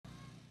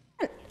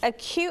a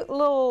cute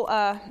little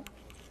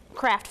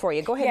craft for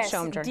you. Go ahead and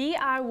show them, Jurnee.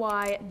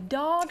 DIY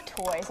dog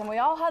toys. And we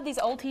all have these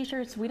old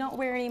t-shirts we don't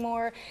wear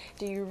anymore.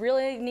 Do you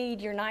really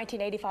need your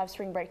 1985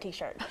 spring break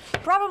t-shirt?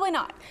 Probably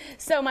not.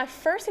 So my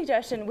first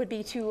suggestion would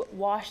be to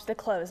wash the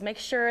clothes. Make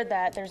sure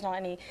that there's not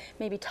any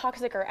maybe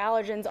toxic or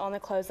allergens on the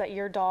clothes that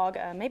your dog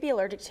may be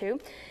allergic to.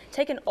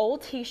 Take an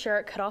old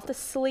t-shirt, cut off the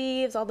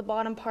sleeves, all the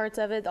bottom parts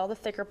of it, all the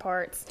thicker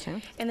parts.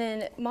 Okay. And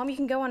then, Mom, you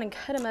can go on and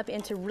cut them up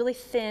into really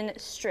thin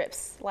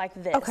strips like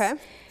this. Okay.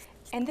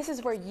 And this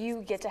is where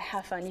you get to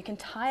have fun. You can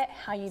tie it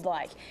how you'd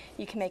like.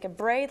 You can make a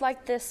braid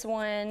like this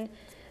one,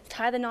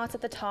 tie the knots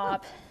at the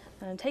top,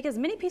 and take as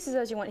many pieces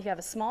as you want. If you have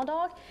a small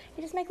dog,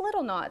 you just make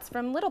little knots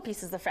from little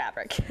pieces of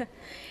fabric.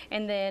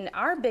 And then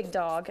our big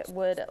dog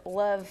would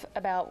love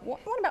about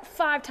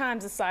 5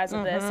 times the size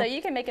of this. So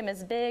you can make him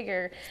as big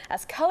or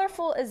as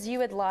colorful as you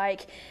would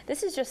like.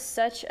 This is just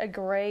such a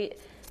great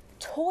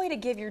toy to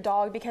give your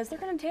dog because they're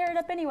going to tear it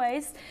up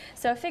anyways.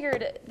 So I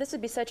figured this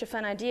would be such a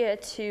fun idea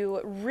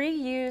to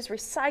reuse,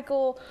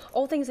 recycle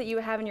old things that you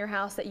have in your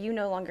house that you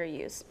no longer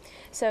use.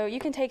 So you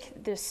can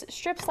take this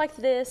strips like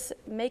this,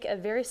 make a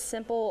very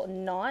simple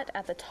knot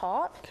at the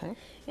top, and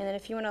then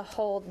if you want to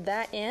hold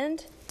that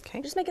end,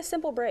 just make a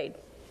simple braid.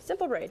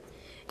 Simple braid.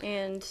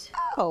 And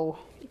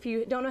if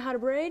you don't know how to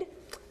braid,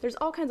 there's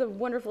all kinds of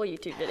wonderful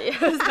YouTube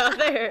videos out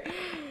there.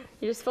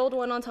 You just fold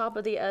one on top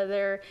of the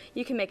other.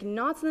 You can make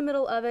knots in the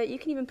middle of it. You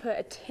can even put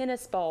a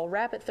tennis ball,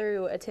 wrap it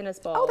through a tennis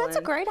ball. Oh, that's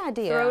a great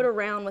idea. Throw it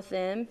around with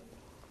them.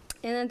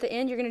 And then at the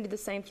end, you're going to do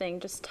the same thing.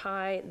 Just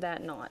tie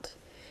that knot.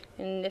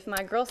 And if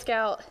my Girl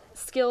Scout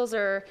skills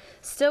are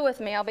still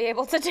with me, I'll be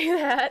able to do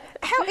that.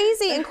 How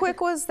easy and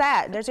quick was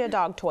that? There's your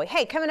dog toy.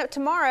 Hey, coming up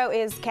tomorrow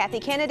is Kathy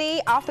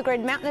Kennedy, Off the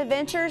Grid Mountain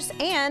Adventures,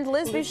 and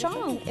Liz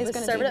Bouchon is going to be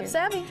here. Serve It Up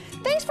Savvy.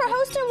 Thanks for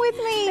hosting with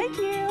me. Thank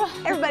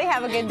you. Everybody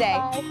have a good day.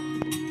 Bye.